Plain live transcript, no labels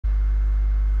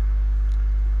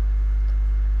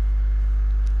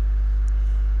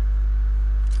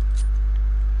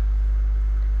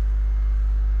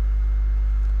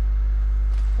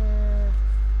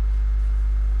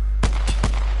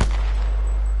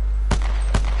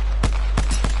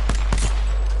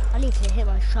funny to hit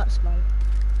my shots, man.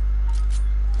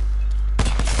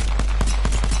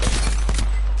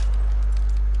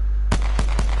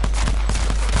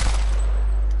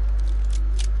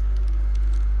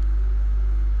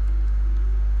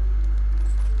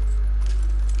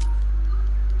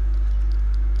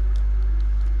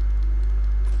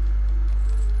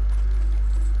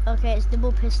 Okay, it's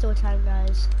double pistol time,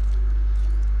 guys.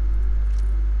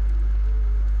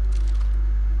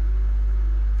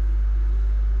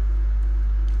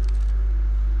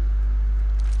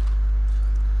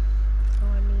 So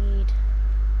I need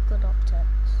good optics.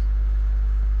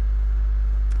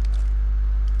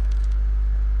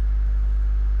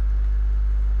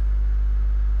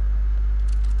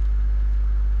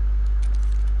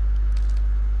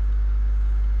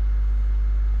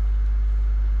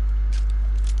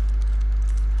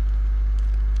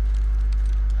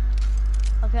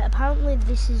 Okay, apparently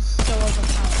this is so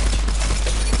overpowered.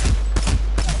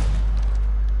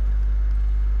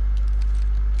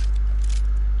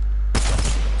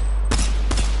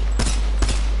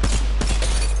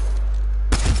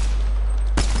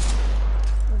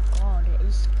 Oh god, it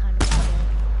is kind of funny.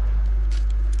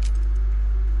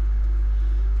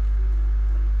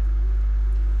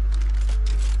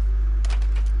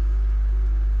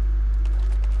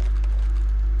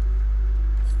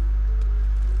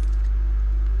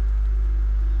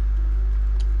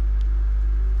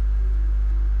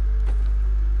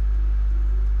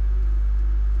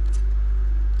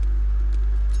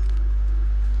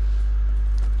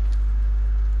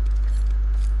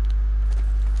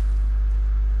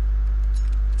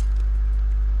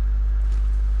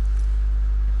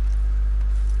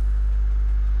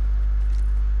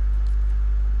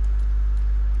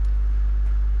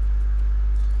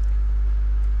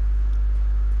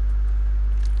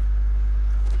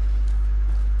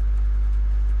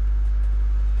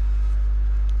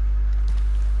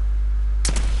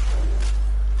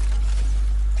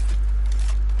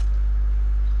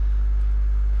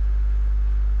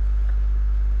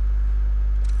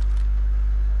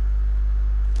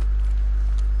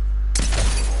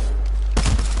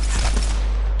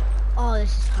 Oh,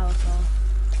 this is powerful.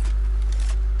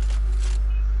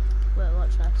 Wait,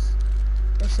 watch this.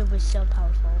 This will be so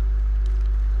powerful.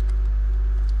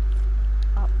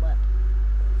 Oh, wait.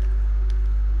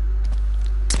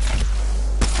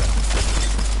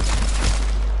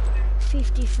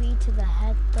 $53 to the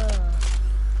head, though.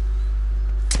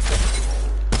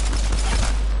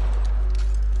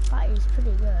 That is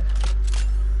pretty good.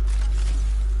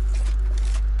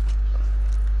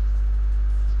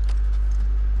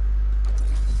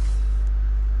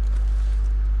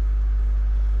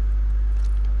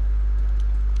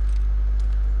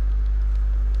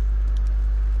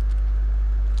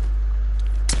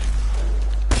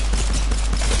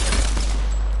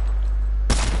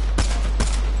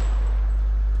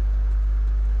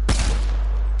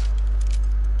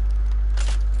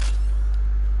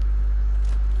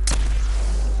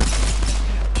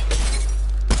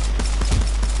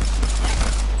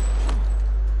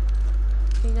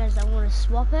 I want to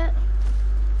swap it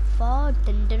for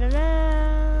dun dun dun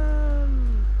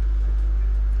dun.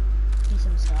 Do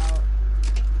some scout.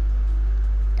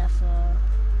 Defo.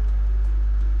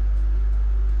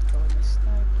 Go with the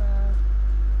sniper.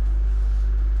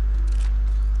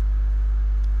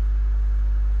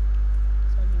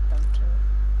 So I need them too.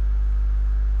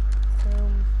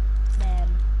 Boom, bam,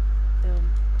 boom.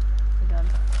 We're done.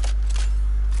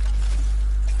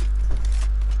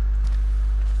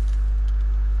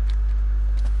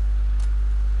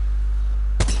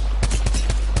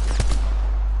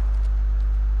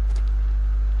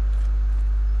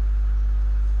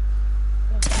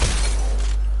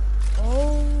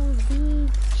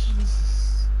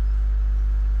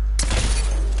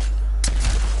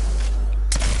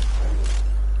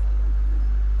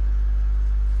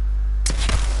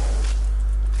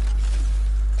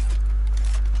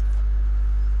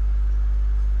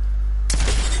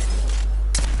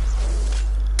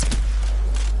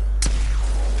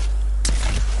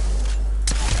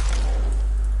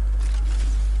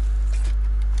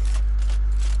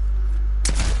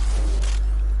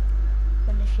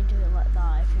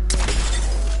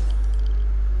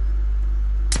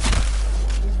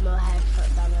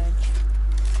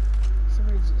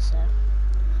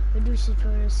 Reduces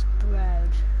for spread.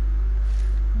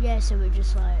 Yeah, so we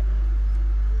just like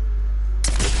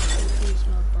increase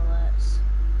more bullets.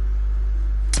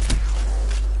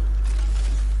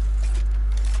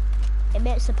 It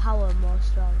makes the power more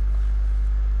strong.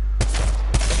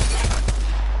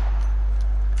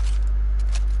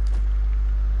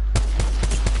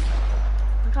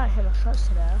 I can't hit my shots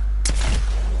today.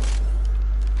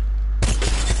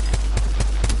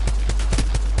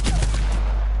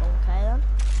 Okay then.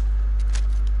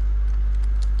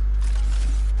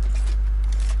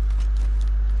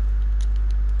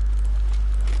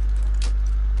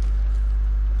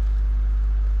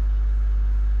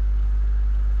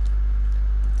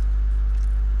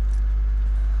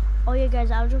 Oh yeah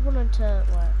guys, I just wanted to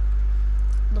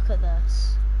look at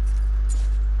this.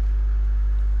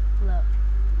 Look.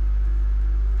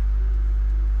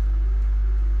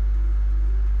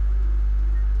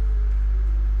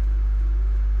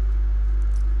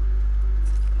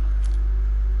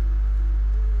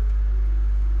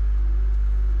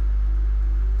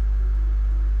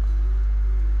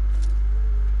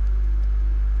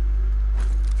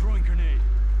 Throwing grenade.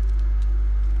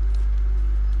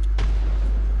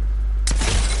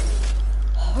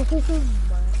 Oh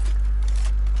my.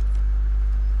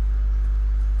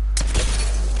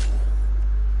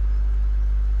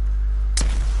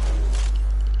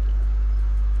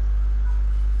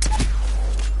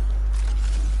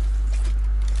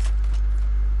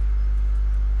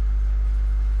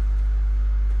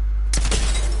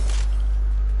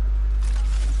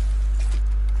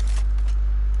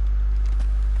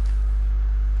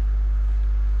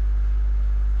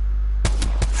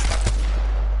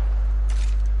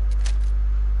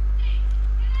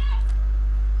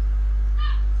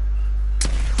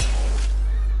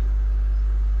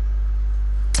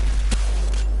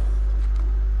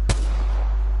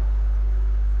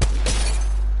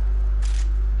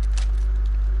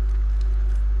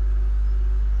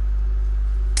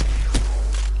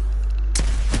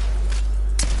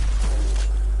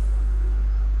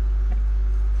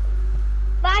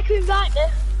 Mike, invite me.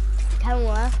 Can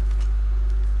what?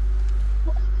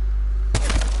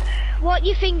 What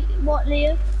you think? What,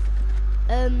 Liam?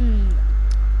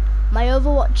 My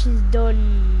Overwatch is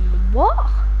done. What?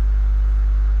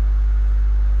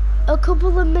 A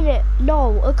couple of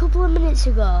minutes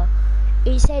ago,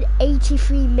 it said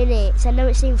 83 minutes. I know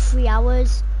it's saying 3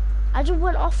 hours. I just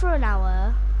went off for an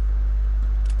hour,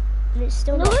 and it's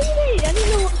still No, not. you did. I don't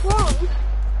know what's wrong.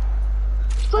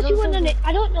 Because you went on it.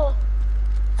 I don't know.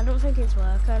 I don't think it's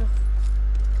working.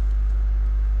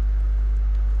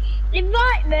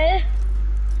 Invite me.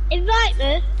 Invite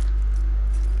me.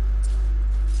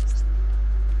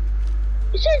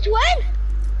 Since when?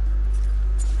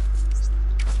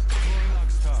 Throwing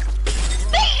Oxtar.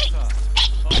 Throwing Oxtar.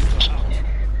 Oxtar out.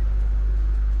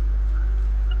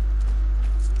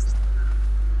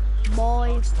 Boy.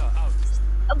 Oxtar out.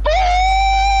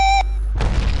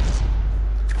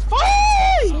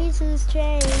 Hey! Seasons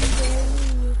changing.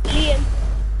 Liam.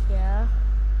 Yeah.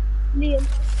 Liam.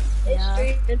 It's Yeah.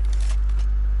 streaming.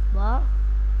 What?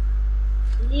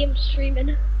 Liam's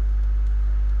streaming.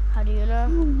 How do you know?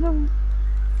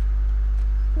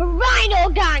 Rhino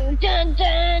gang! Dun,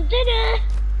 dun, dun, dun.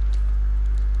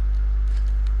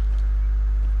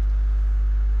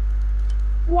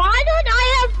 Why don't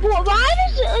I have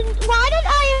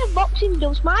boxing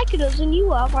gloves? Mike does and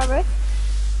you have, Harry.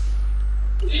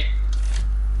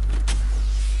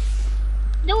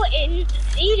 No, he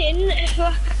didn't.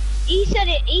 He said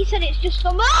it's just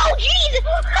some. Oh, Jesus!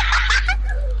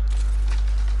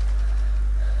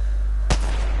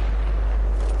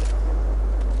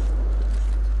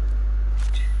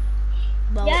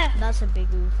 Well, Yeah. that's a big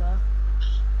oofer.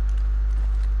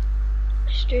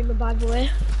 Streamer, by the way.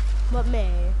 What,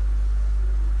 me?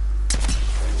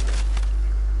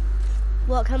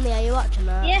 What, Camille, are you watching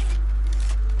that? Yeah.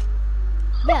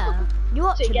 Yeah, you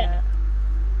watching yeah. it?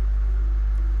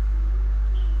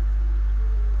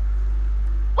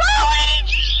 Holy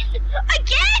jeez!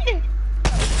 Again!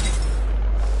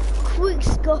 Quick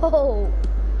scope!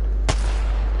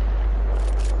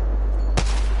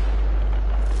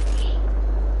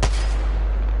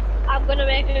 I'm gonna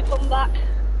make a comeback.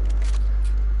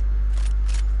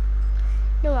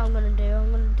 You know what I'm gonna do?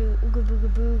 I'm gonna do ooga booga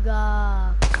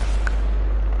booga.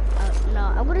 No,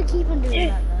 I'm gonna keep on doing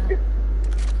that though.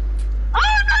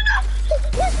 Oh no!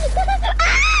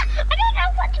 Ah! I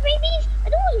don't want babies! I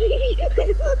don't want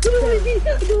babies!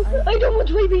 I don't want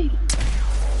babies!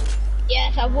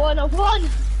 Yes, I won!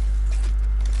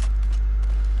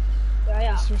 Yeah.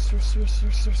 Yes.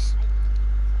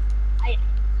 I...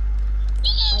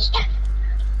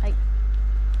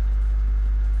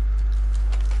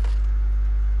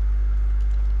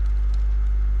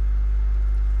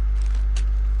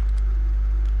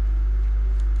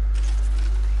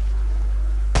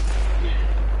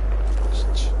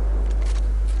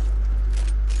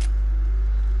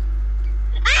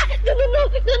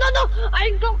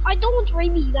 No! I don't want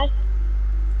rabies. I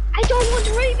don't want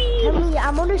rabies. Camille,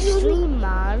 I'm on a stream,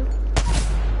 man.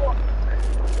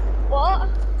 What?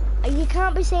 You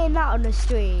can't be saying that on the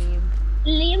stream.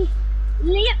 Liam's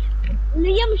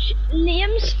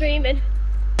streaming.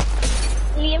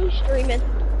 Liam's streaming.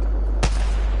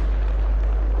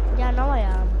 Yeah, I know I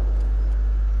am.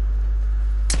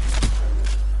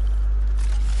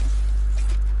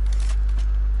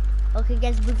 Okay,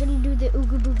 guys, we're gonna do the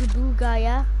ooga booga booga,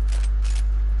 yeah?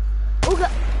 Ooga!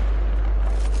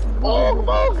 Boog,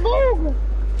 boog, boog!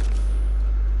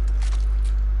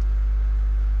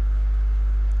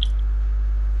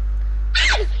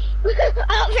 I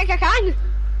don't think I can.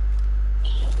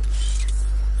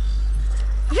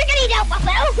 I think I need help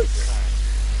myself.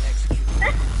 Execute.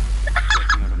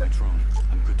 Getting out of my drone.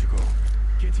 I'm good to go.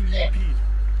 Getting EMP'd.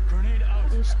 Grenade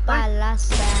out.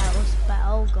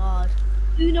 Oh god.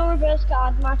 Uno reverse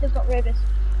card. Martha's got rabies.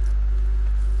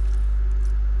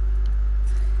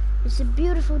 It's a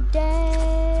beautiful day.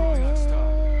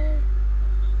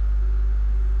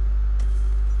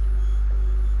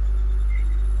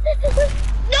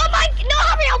 No,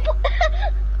 hurry up!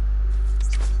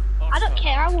 I don't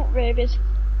care, I want rabies.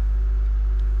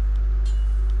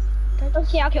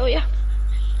 Okay, I'll kill you.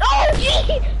 Oh,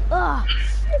 gee! Ah,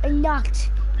 I knocked.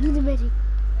 Need a medic.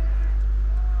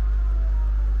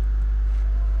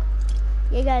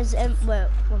 Yeah, guys. Wait,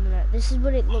 1 minute. This is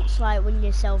what it looks like when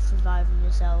you're self-reviving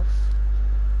yourself.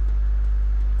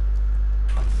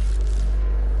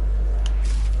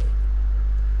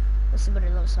 This is what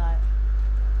it looks like.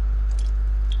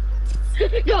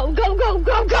 Go, go, go,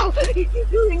 go, go!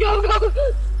 Go, go!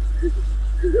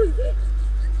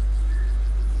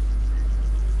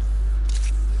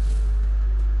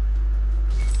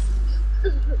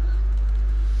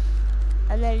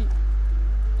 And then,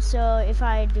 so if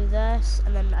I do this,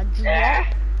 and then I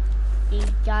drop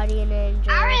the guardian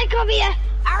angel. Ari, come here!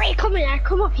 Ari, come here,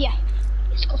 come up here.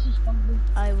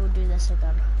 I will do this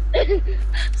again.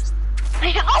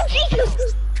 Oh,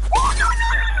 Jesus! Oh, no,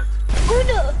 no, no! Oh,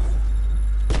 no!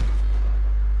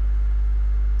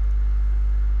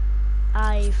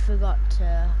 I forgot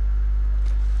to.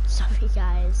 Sorry,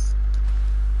 guys.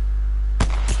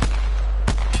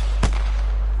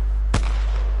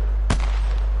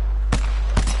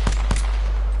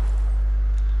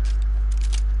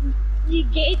 You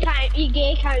gay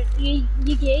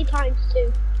times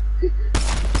two.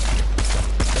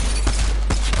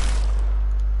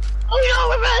 Oh no,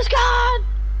 reverse card!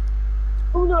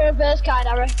 Oh no, reverse card,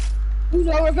 Ari. Oh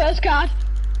no, reverse card.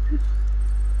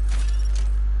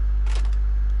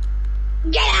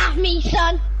 Get off me,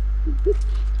 son!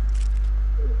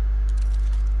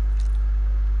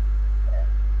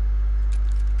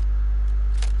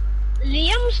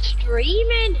 Liam's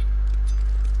streaming.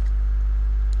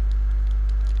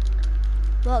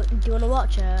 Well, do you want to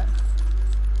watch it?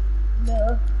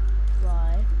 No.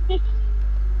 Why?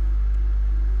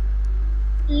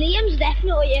 Liam's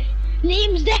definitely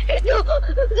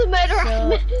the murderer.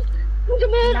 So, The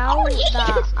murderer. now Oh, that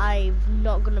yes. I'm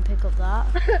not gonna pick up that.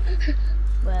 Wait,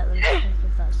 let me check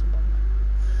if that's the one.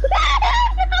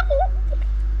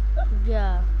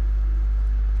 Yeah.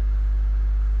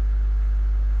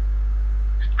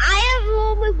 I have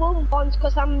only won once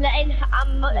because I'm letting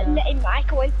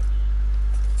Michael in.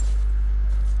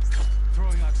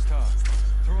 Throwing Ox Tar.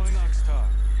 Throwing Ox Tar.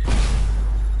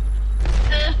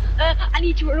 I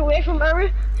need to run away from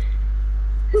her.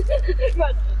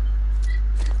 Run.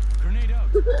 Grenade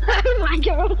out.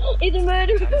 Michael, he's a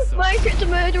murderer. Michael's a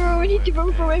murderer. We need to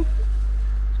run from him.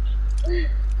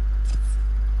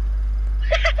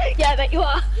 Yeah, I bet you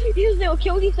are. You just never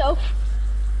killed yourself.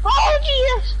 Oh,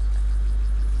 Jesus!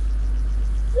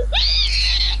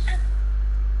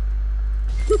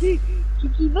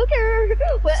 Kiki Booker!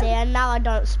 See, and now I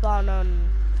don't spawn on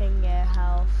finger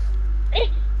health.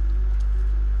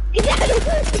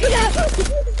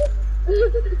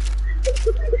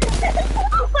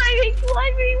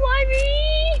 Why me?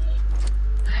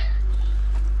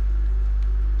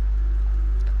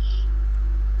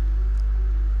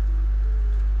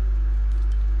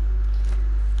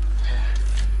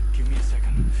 Give me a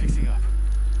second. Fixing up.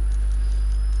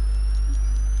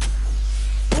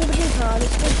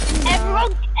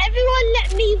 Everyone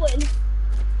let me win.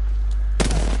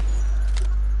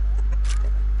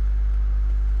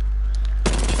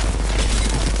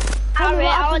 Harry,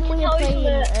 I want to tell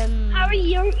you something.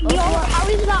 Harry,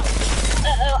 Harry's about.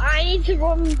 I need to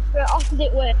run the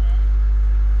opposite way.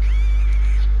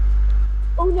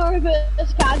 Oh no,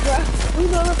 reverse card, bro. Oh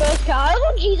no, reverse card.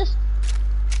 Oh Jesus.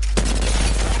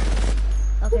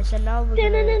 Okay, so now we're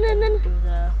gonna do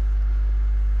the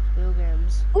video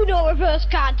games. Oh no, reverse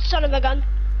card, son of a gun.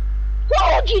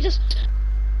 Oh Jesus.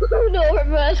 Oh no,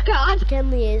 reverse card.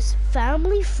 Kenley is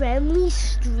family friendly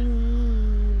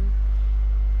stream.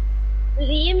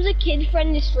 Liam's a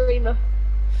kid-friendly streamer.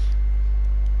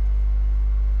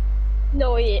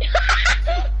 No, he ain't.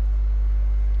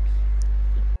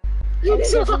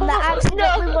 Except from that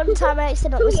accidentally one time I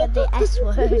accidentally said the S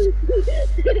word.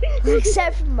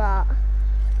 Except from that.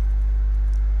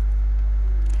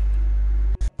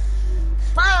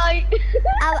 Bye!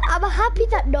 I'm happy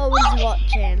that no one's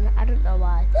watching. I don't know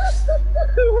why.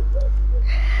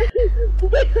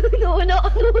 No, no, no,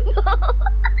 no.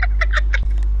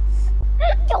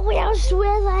 Oh, I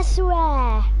swear, I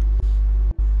swear.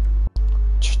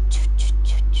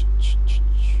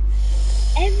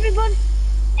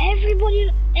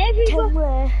 Everybody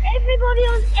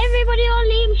on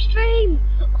Liam's stream.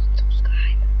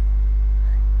 Subscribe.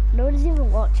 No one's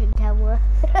even watching, camera.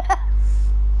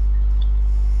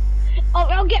 Oh,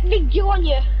 I'll get Big Joe on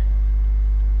you.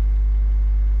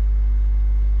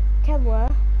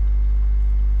 Camera.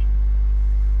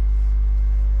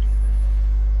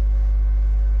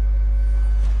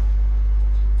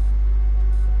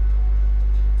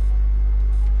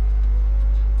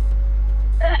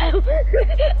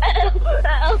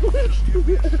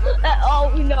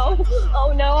 Oh no!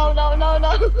 Oh no! Oh no! No!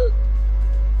 No!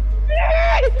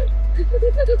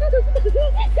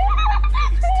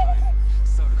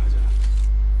 싸우러 가자.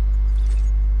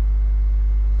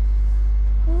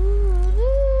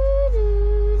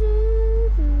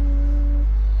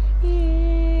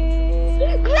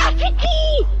 Graffiti!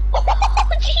 Oh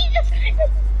Jesus!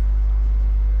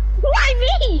 Why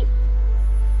me?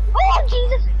 Oh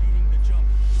Jesus! Leading the jump.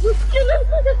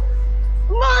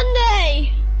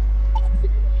 Monday!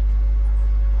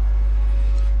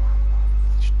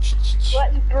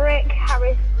 Let's break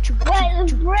Harry.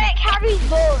 Let's break Harry's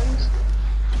bones.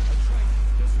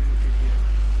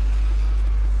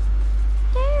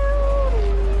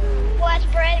 Let's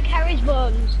break Harry's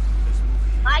bones.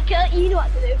 Michael, you know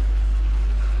what to do.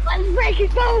 Let's break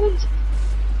his bones.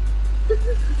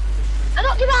 I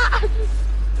don't do that.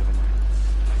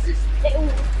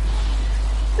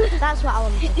 That's what I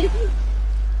want to do.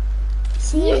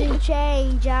 Season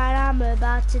change and I'm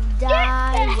about to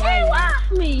die. Get the hell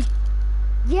off me.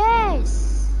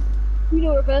 Yes.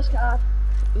 Uno reverse card.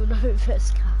 Uno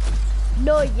reverse card.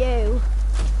 No you.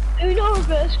 Uno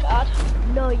reverse card.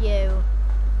 No you.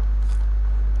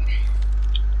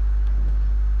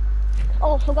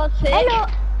 Oh, for God's sake. Hello.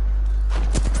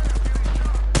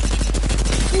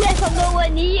 Yes, I'm nowhere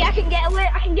near. I can get away.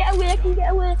 I can get away. I can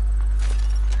get away.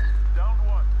 Down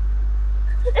one.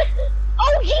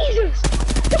 Oh, Jesus!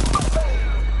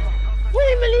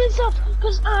 1 million subs,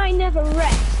 because I never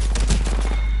rest.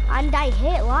 And I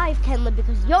hate live, Kenley,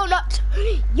 because you're not.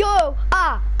 You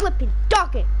are flipping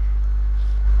talking.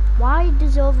 Why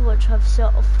does Overwatch have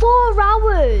 4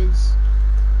 hours?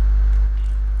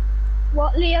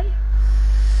 What, Liam?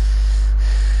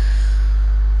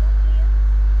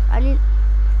 I need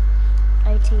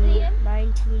 18, Liam?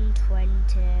 19, 20,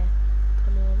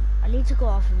 21. I need to go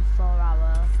off in 4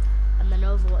 hours. And then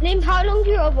Overwatch. Liam, how long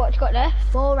do your Overwatch got there?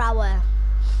 4 hours.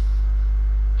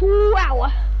 4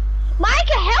 hours.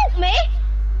 Micah, help me!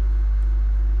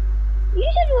 You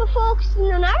said you were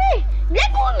focusing on Harry.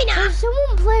 Let go of me now! Can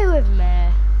someone play with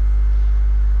me?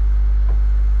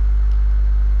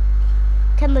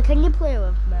 Kenley, can you play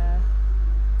with me?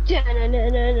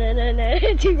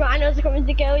 No. 2 rhinos are coming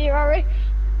to kill you, Harry.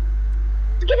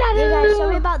 Get out of Hey here! guys,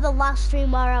 sorry about the last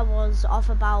stream where I was off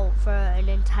about for an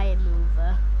entire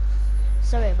movie.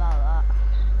 Sorry about that.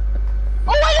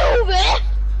 Oh, I know it!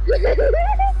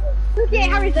 Okay,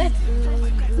 Harry's dead.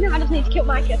 No, I just need to kill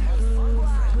Micah.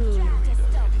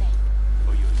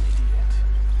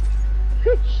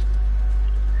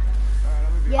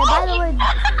 Yeah, by the way,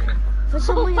 for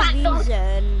some weird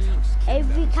reason,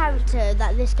 every character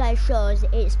that this guy shows,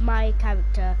 it's my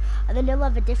character. And then he'll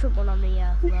have a different one on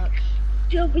here, look.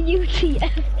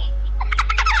 WTF.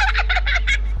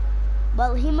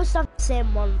 Well, he must have the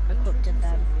same one equipped to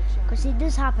them. Because it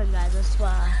does happen, guys, I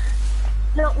swear.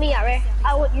 Not me, Harry.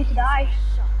 I want you to die.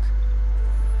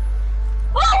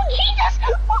 Oh, Jesus!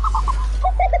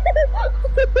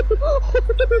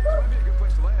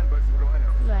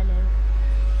 I know.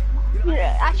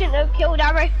 Yeah, I shouldn't have killed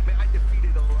Harry.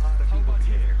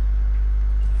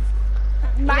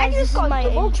 Hey Mine guys, this just is got my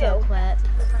double intro kill. clip.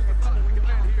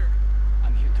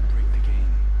 I'm here to break the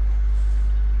game.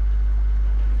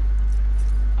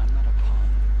 I'm not a pawn.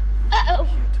 Uh-oh. I'm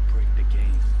here to break the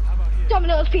game. How about here?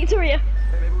 Domino's Pizzeria.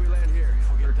 Hey, maybe we land here.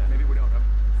 Forget that. Maybe we don't. I'm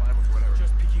fine with whatever.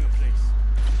 Just picking a place.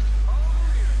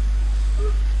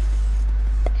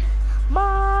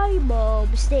 My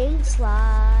mom stinks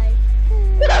like.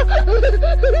 And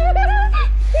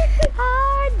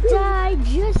I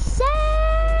just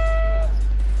said.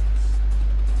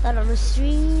 That on the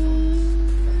street.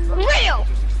 Real!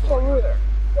 For real.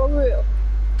 For real.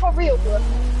 For real, bro.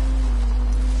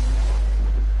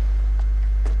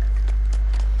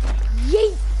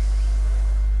 Yeet!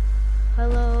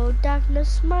 Hello,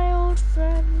 darkness, my old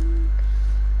friend.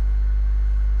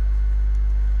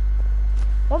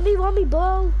 Want me,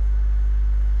 bro?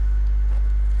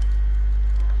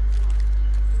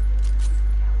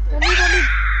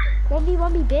 Want me,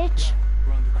 bitch?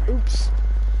 Oops.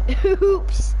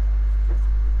 Oops.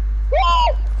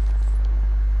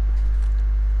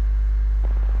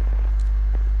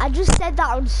 I just said that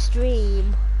on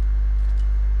stream.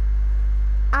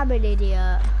 I'm an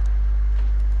idiot.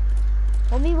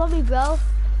 Want me, bro? Get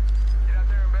out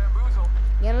there and bamboozle.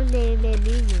 Yeah, no,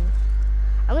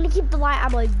 I'm gonna keep the light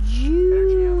ammo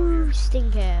just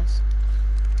in case.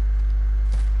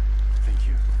 Thank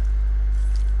you.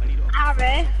 I need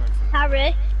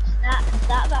Harry, that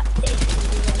titty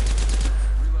finger again.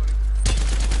 reloading.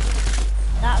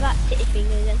 That titty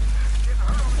finger again.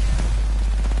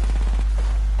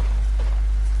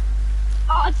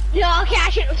 Oh, no, okay, I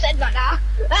shouldn't have said that now.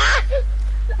 Ah!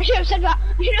 I shouldn't have said that.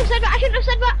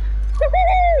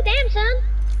 Woohoo! Damn, son.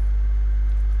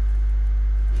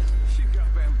 She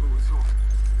got bamboozled.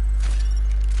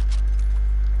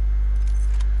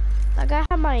 That guy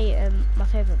had my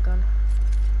favorite gun.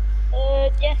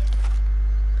 Yes.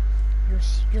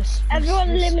 Yes. Everyone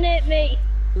eliminate me.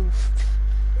 Oof.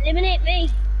 Eliminate me.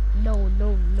 No.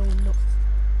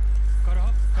 Got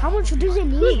up. How much does it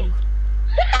need?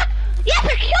 Yes,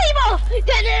 I kill you both!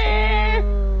 Ta-da!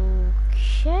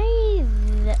 Okay.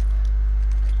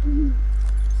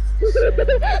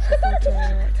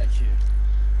 Take care.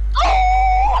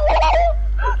 Oh!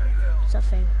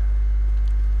 Something.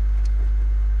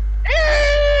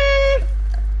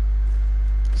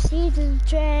 Seasons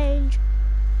change.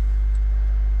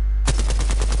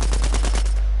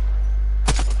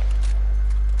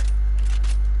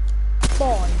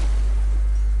 Boy.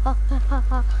 Ha ha ha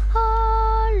ha.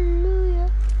 Hallelujah.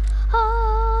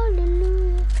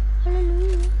 Hallelujah.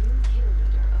 Hallelujah.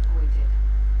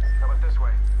 How about this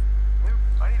way?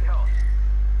 I need help.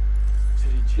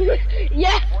 Syringe.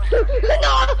 Yeah!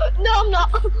 No, I'm not!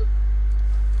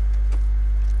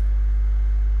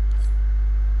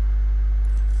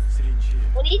 Syringe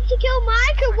here. We need to kill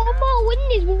Micah, one more win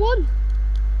is won.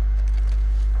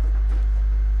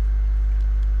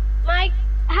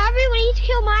 Harry, we need to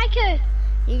kill Micah.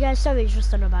 You guys saw me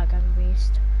just on about Gang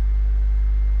Beast.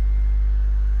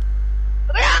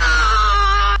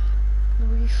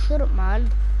 Will you shut up, man?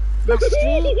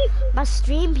 My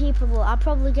stream people are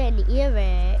probably getting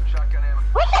earache. Shotgun ammo.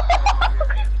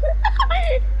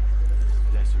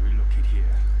 Let's relocate here.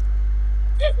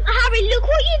 Harry, look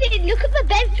what you did. Look at the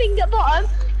bent thing at the bottom.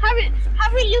 Harry,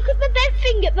 look at the bent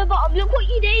thing at the bottom. Look what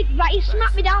you did. Right, you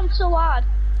smacked me down so hard.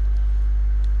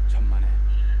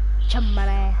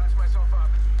 Chamane. Patch myself up.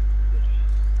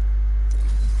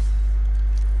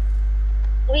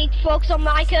 We need to focus on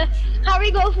Micah.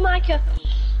 Harry, go for Micah.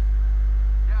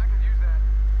 Yeah, I could use that.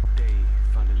 They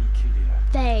found a new kill leader.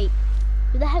 They.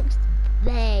 Who the heck's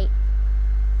they?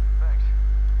 Thanks.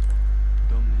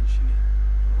 Don't mention it.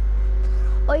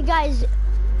 Oh, you guys,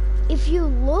 if you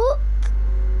look,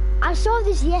 I saw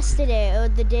this yesterday or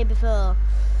the day before.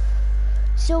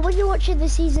 So when you're watching the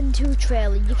season 2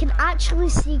 trailer, you can actually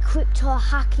see Crypto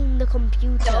hacking the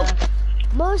computer.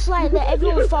 Most likely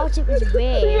everyone thought it was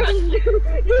Ray.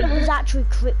 It was actually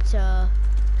Crypto.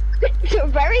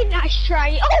 Very nice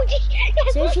try. Oh,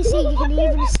 yes. So if you see, you can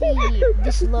even see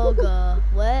this logo.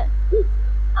 What?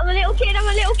 I'm a little kid.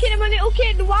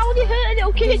 Why would you hurt a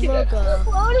little kid? This logo.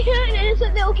 Why would you hurt an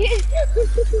innocent little kid?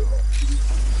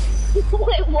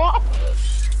 Wait, what?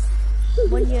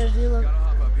 When you look, Gotta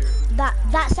hop up here.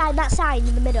 that sign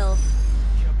in the middle.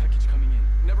 Care package coming in.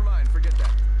 Never mind, forget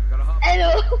that. Gotta hop.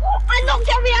 Hello. I knocked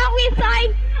every out with a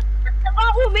sign.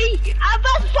 That was me.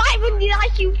 That's 500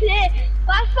 IQ play.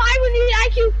 That's 500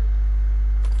 IQ.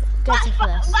 Go to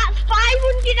first. That's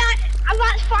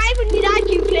 500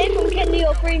 IQ play from Kenny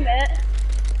or Free, mate.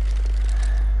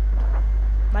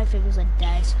 My fingers are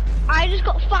dead. I just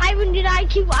got 500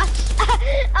 IQ. I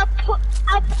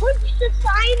punched the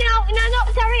sign out and I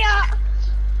knocked Harry out.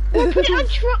 We'll put it on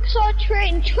trucks or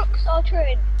train.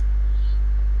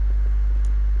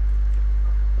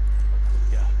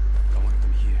 Yeah, got one of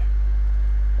them here.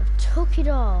 I've took it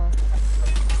all.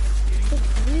 So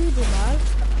greedy, man.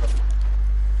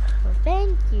 Well,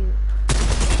 thank you.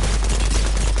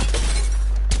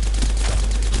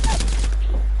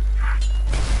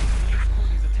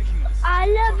 He's attacking us. I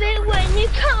love it when you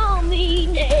call me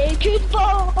naked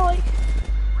boy.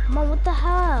 Man, what the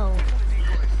hell?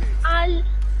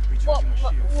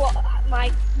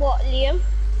 What, Liam?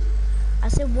 I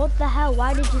said, what the hell?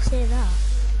 Why did you say that?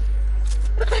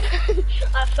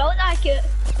 I felt like it.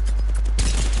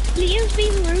 Liam's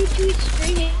being rude to his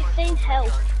screen. He's saying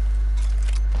help.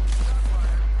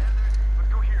 Let's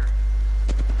go here.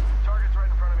 Target's right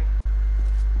in front of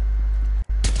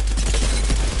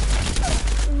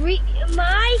me.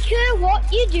 Micah,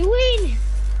 what you doing?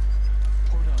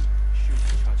 Hold on. Shoot,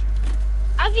 charging.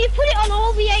 Have you put it on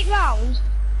all the 8 rounds?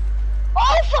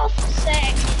 Oh, for fuck's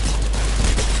sake!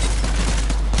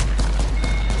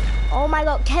 Oh my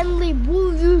god, Kenley,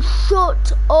 will you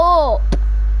shut up?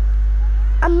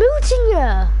 I'm muting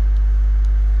you.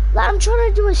 Like, I'm trying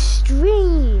to do a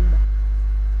stream.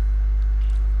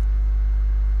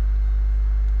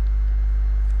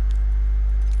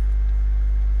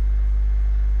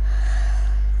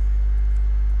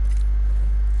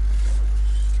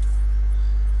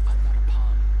 I'm not a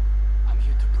pawn. I'm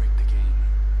here to break the game.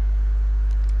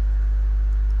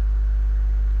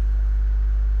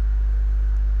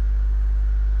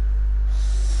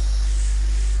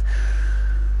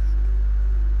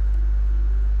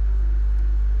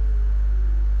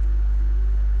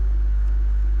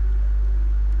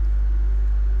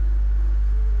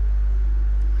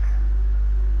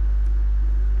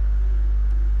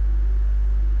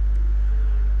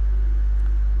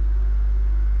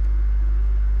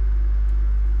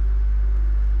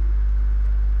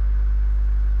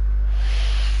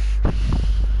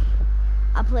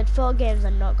 I played 4 games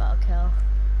and not got a kill.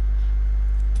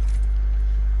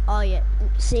 Oh yeah,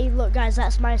 see, look guys,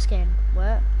 that's my skin.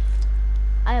 What?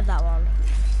 I have that one.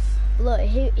 Look,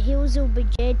 he was a big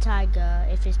Jade Tiger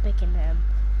if he's picking him.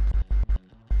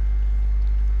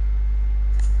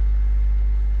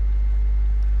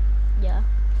 Yeah.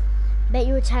 Bet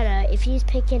you a tenner, if he's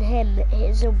picking him,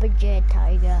 he's a big Jade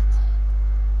Tiger.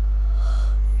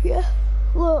 Yeah,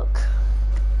 look.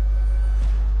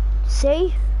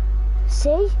 See?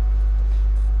 See?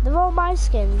 They're all my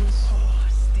skins. Oh,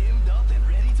 steamed up and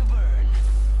ready to burn.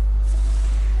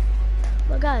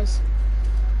 Look guys.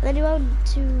 And then he went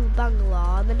to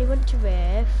Bangalore, and then he went to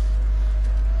Rafe.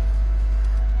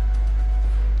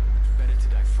 Better to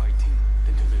die fighting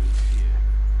than to live in fear.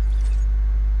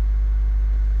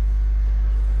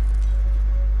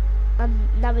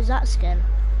 And now he's that skin.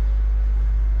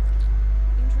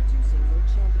 Introducing your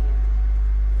champion.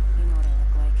 You know what I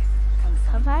look like. Come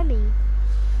Come find find me.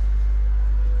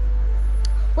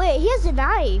 Wait, he has a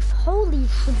knife. Holy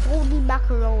holy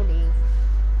macaroni.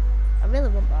 I really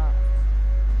want that.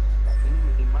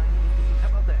 How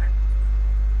about there?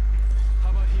 How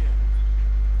about here?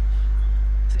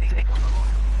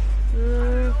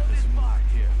 There's more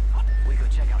here. We go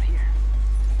check out here.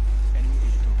 Enemy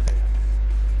agent over there.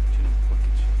 Tuning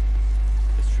blockage.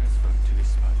 Let's transfer to this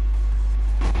spot.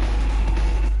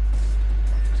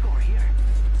 Let's go over here.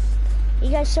 You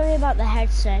guys, sorry about the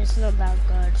headset. It's not that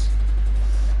good.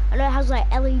 I know it has like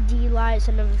LED lights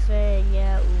and everything.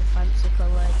 Yeah, ooh, fancy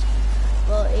colours.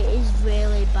 But it is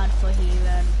really bad for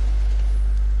hearing.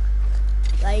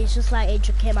 Like, it's just like it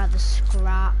just came out of the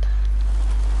scrap.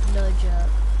 No joke.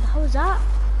 How was that?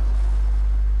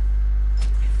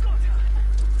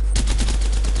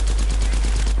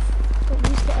 Got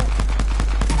used to it.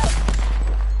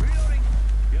 Reloading.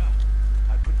 Yeah,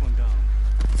 I put one down.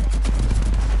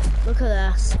 Look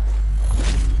at this.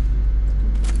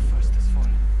 First is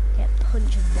falling. Get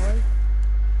punching, boy.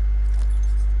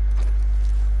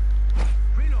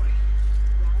 Reloading.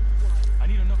 I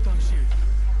need a knockdown shield.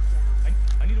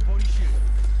 I need a body shield.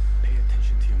 Pay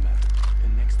attention to your map. The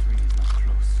next ring is not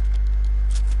close.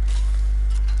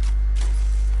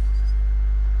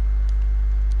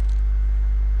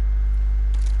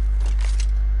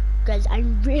 Guys,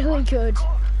 I'm really good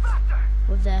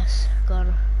with this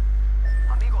gun.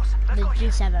 Amigos, let's The go here.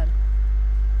 G7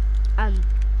 and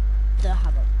the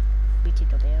Hammer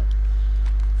BTW.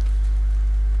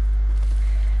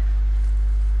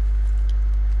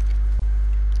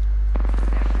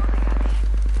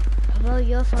 Well,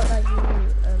 your fault that you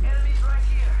Enemies right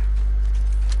here.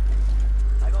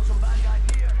 I got some bad guys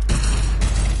here.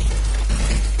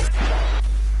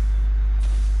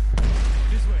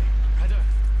 This way. Heather.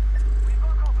 We've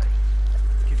got company.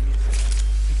 Give me a second.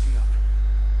 Fixing up.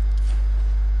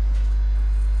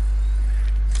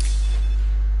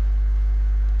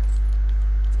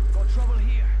 Got trouble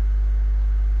here.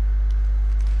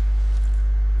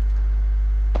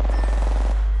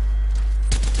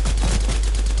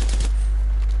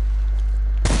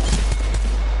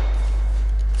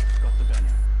 Got the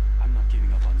banner. I'm not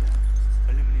giving up on them.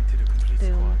 Eliminated a complete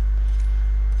Boom. squad.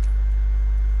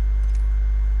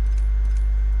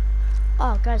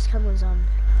 Oh, guys, camera's on.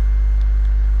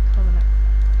 Come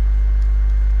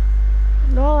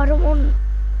No, I don't want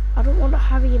a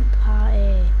Harriet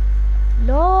party.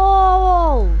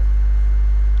 No!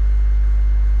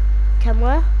 Can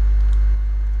we?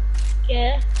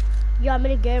 Yeah. Yeah, I'm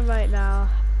in a game right now.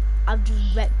 I've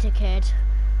just wrecked a kid.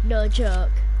 No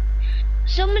joke.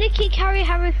 Somebody kick Harry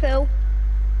Phil.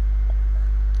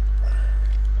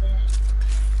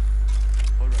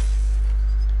 All right.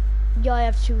 Yeah, I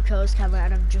have 2 kills, Cameron,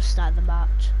 and I've just started the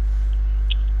match.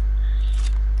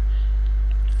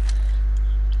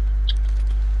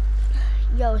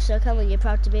 Yo, so Cameron, you're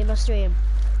proud to be in my stream?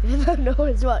 Even though no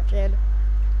one's watching.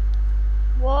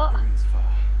 What? The wind's far.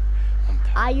 I'm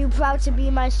tired. Are you proud to be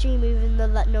in my stream even though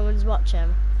that no one's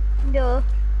watching? No.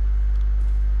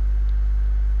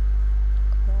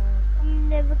 I'm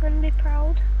never gonna be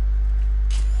proud.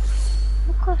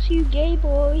 Because you gay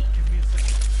boy. Give me a second.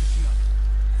 Switching up.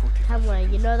 45 Cameron, you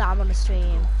seconds. know that I'm on a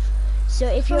stream. So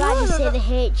if you like to say the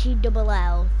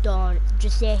H-E-double-L, don't.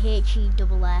 Just say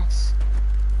H-E-double-S.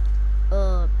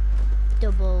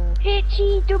 Double.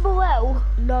 H-E-double-L.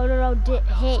 No.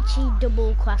 H-E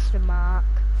double question mark.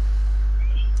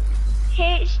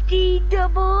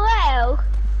 H-D-double-L.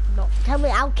 No,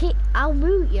 Cameron, I'll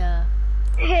mute you.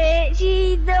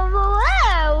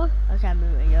 H-E-double-L. Okay, I'm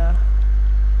muting you.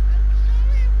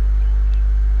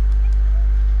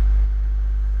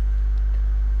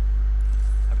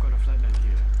 I've got a flatline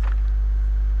here.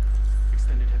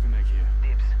 Extended heavy mag here.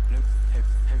 Dibs. No,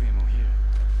 heavy ammo here.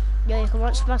 Yeah, you can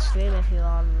watch my stream if you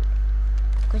want.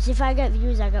 Because if I get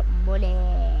views, I get money.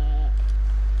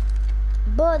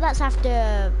 But that's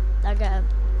after I get a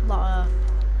lot of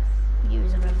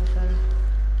views and everything.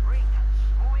 Ring.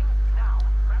 Moving now.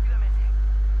 Grab your ammunition.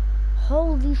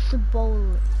 Holy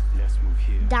shibboleth. Let's move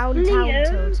here. Downtown Liam?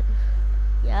 Tilton.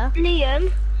 Yeah?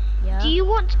 Liam, Yeah? do you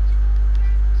want...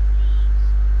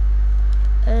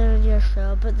 Yeah,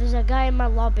 sure. But there's a guy in my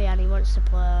lobby and he wants to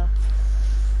play.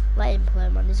 Let him play,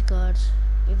 man. He's good.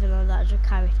 Even though that I just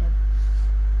carried him.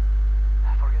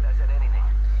 Forget I said anything.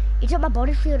 He took my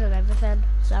body shield and everything.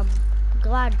 So I'm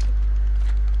glad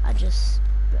I just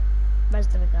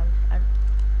rezzed him again.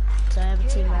 So I have a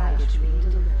team right.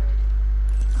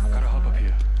 Gotta hop up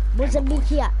here. What's a big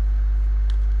here?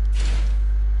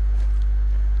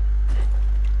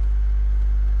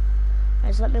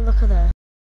 Guys, let me look at this.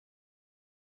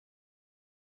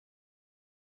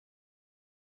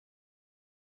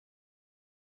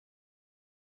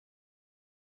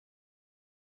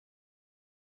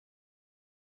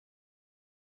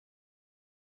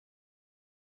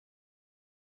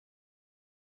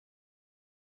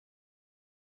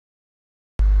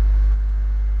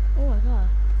 Oh my god.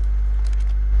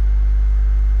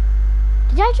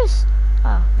 Did I just...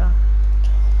 Oh, no.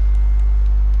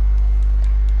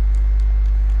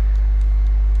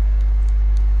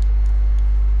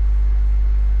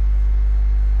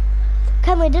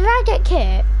 Cameron, did I get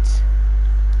kicked?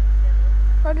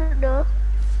 I don't know.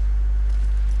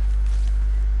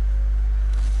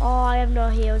 Oh, I have no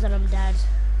heals and I'm dead.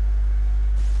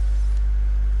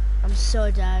 I'm so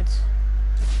dead.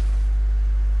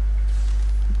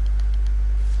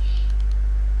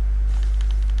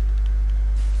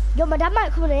 Yo, my dad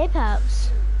might come on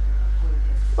Apex.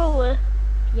 Well,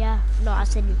 Yeah, no, I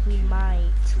said he might.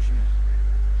 Pushing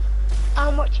in.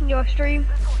 I'm watching your stream.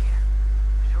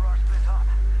 Sure are split up.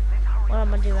 Let's hurry. What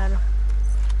am I doing?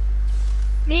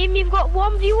 Liam, you've got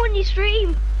 1 view on your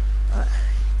stream.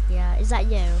 Yeah, is that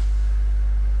you?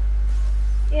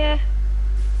 Yeah.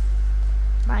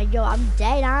 My, yo, I'm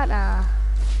dead, aren't I?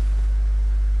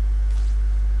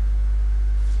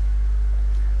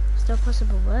 Still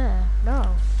possible where?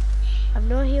 No. I've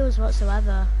no heals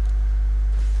whatsoever.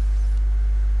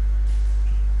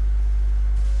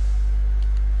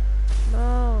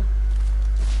 No.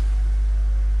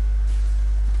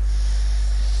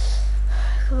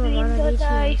 Come on, man, I Liam, need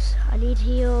die. heals. I need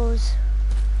heals.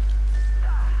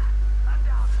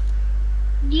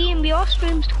 Liam, your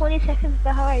stream's 20 seconds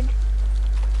behind.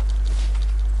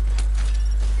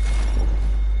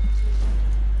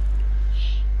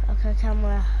 Okay,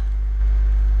 camera.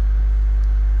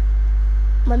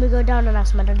 Let me go down and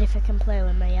ask my dad if he can play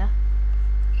with me, yeah?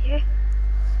 Yeah.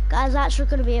 Guys, that's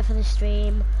going to be it for the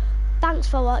stream. Thanks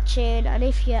for watching, and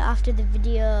if you're after the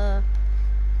video,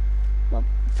 well,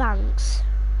 thanks.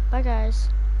 Bye, guys.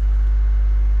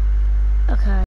 Okay.